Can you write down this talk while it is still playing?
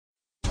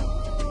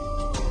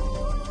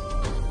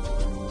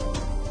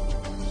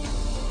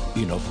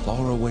In a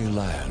faraway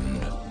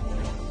land,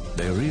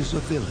 there is a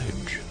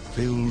village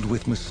filled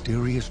with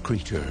mysterious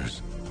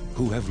creatures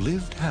who have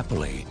lived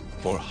happily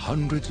for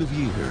hundreds of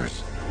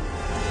years.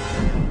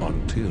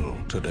 Until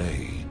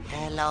today.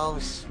 Hello,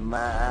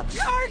 Smurfs.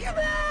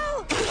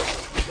 Gargamel!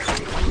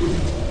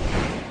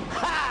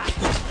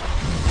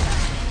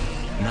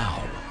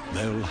 Now,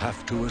 they'll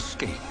have to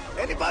escape.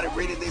 Anybody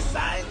reading these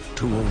signs?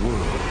 To a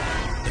world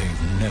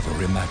they've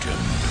never imagined.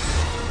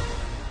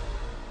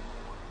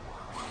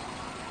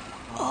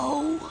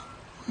 Oh,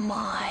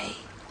 my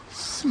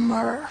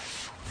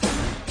Smurf.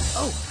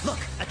 Oh, look,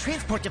 a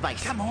transport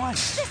device. Come on.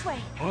 This way.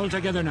 All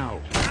together now.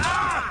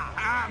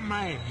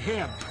 My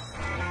hip.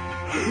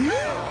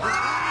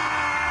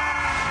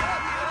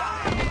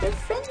 They're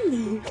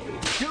friendly.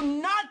 Do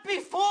not be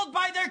fooled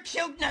by their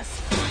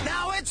cuteness.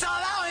 Now it's all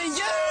out of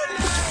you!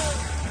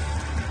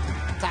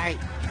 Sorry.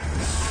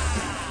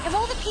 Of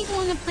all the people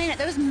on the planet,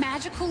 those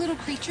magical little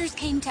creatures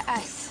came to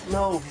us.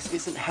 No, this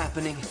isn't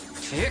happening.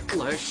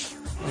 Ticklish.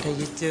 What are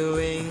you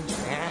doing?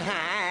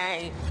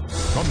 Hi.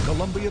 From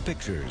Columbia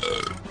Pictures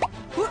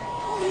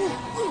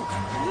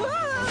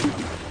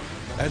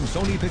and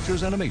Sony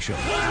Pictures Animation.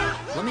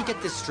 Let me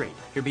get this straight.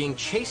 You're being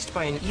chased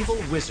by an evil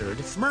wizard.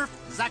 Smurf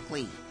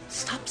Zuckley.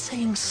 Stop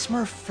saying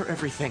Smurf for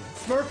everything.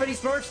 Smurfity,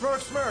 Smurf, Smurf,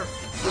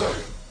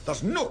 Smurf.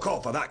 There's no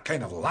call for that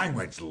kind of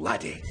language,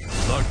 laddie.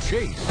 The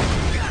Chase.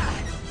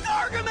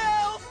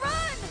 Gargamel,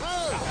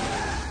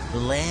 run!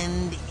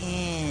 Blend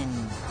in.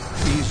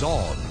 Is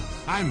on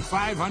I'm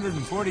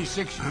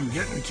 546. I'm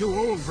getting too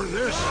old for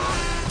this.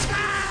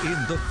 in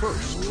the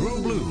first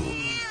True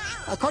Blue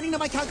According to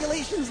my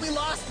calculations, we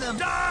lost them.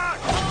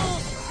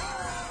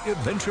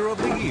 adventure of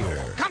the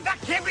year. Come back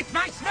here with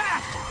my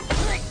Smurf.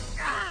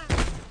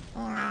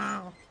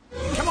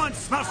 Come on,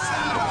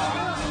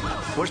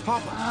 Smurfs! Where's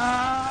Papa?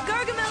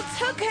 Gargamel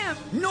took him.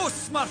 No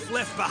Smurf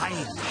left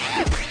behind.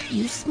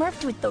 You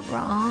smurfed with the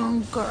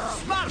wrong girl.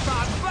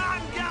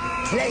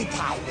 Smurfabanga!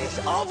 Playtime is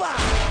over.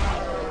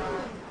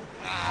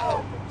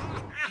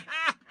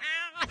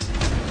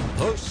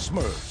 The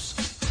Smurfs.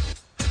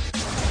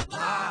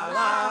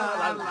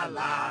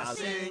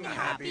 Sing a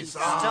happy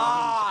song.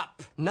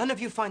 Stop! None of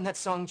you find that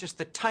song just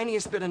the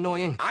tiniest bit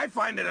annoying. I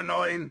find it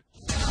annoying.